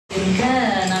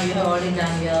you have already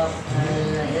done your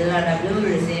LRW,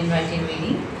 Resume Writing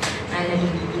Reading, and then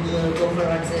you go for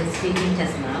what's a speaking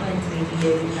test now, and maybe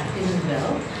you will practice as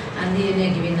well, and then you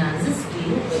are giving answers to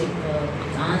you,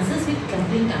 answers with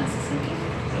complete answers. Okay.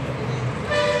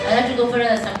 I like to go for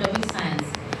a subtopic science.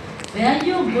 Were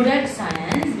you good at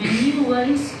science when you were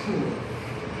in school?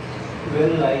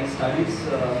 Well, I studied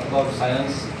about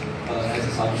science as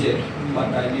a subject,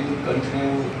 but I didn't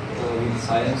continue with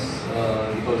science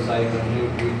because I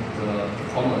continued with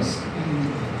commerce.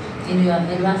 In your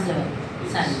advanced level,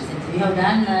 science. You have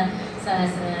done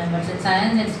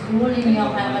science at school in your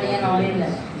primary and all level.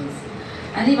 Yes.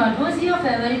 And what was your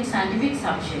favorite scientific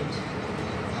subject?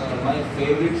 My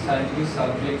favorite scientific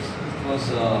subject was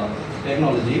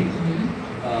technology.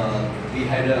 We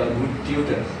had a good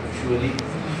tutor. Actually,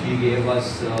 he gave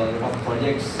us a lot of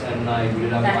projects, and I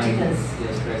built up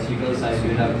practicals. I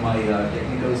built up my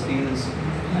technical skills,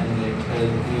 and it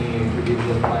helped me to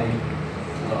develop my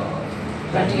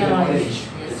practical knowledge.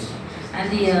 Yes.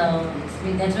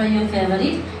 And that's why your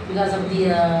favorite, because of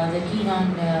the keen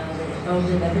on about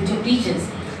the ability of teachers,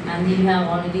 and you have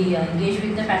already engaged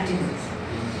with the practicals.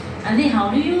 And then how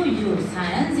do you use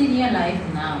science in your life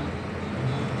now?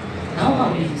 Now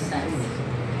how do you use science?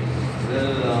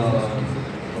 Well,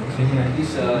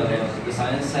 the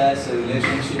science has a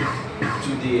relationship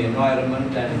to the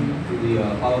environment and to the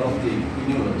power of the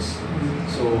universe.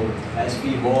 So as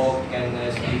we walk and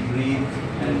as we breathe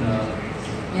and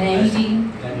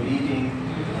eating,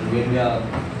 and when we are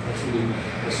actually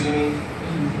swimming,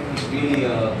 it's really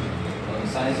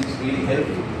science is really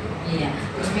helpful. Yeah,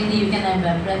 which means you can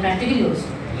practically also.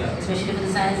 Yeah. Especially for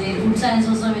the science, food science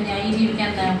also, when you are eating, you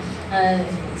can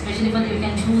especially for you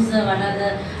can choose what are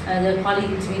the quality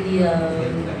between the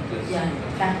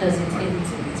factors.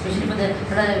 Especially for the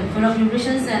full of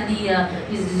nutrition and the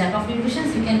lack of nutrition,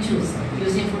 you can choose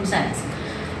using food science.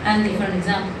 And for an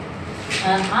example,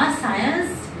 are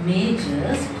science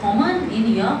majors common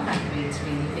in your country? It's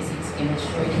really physics,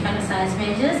 chemistry, any kind of science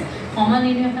majors common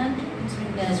in your country? It's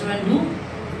really the student do.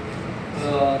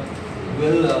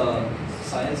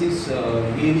 Science is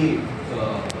really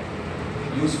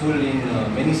useful in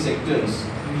many sectors,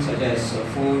 such as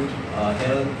food,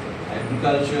 health,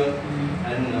 agriculture,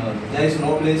 and there is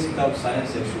no place without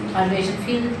science actually. Aviation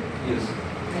field? Yes.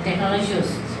 The technology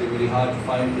also. It's very hard to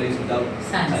find a place without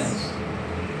science.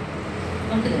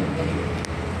 Okay then.